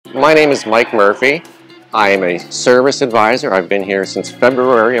My name is Mike Murphy. I am a service advisor. I've been here since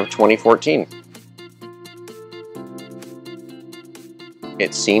February of 2014.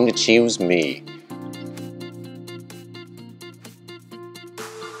 It seemed to choose me.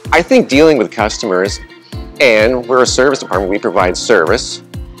 I think dealing with customers, and we're a service department, we provide service,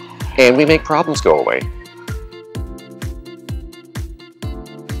 and we make problems go away.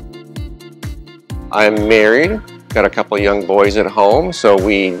 I'm married, got a couple of young boys at home, so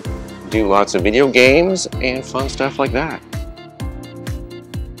we do lots of video games and fun stuff like that.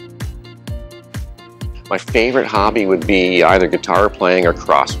 My favorite hobby would be either guitar playing or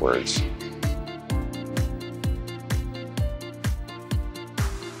crosswords.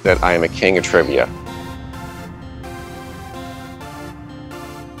 That I am a king of trivia.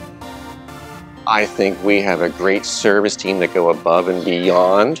 I think we have a great service team that go above and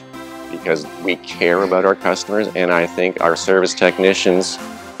beyond because we care about our customers, and I think our service technicians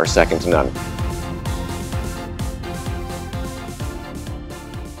are second to none.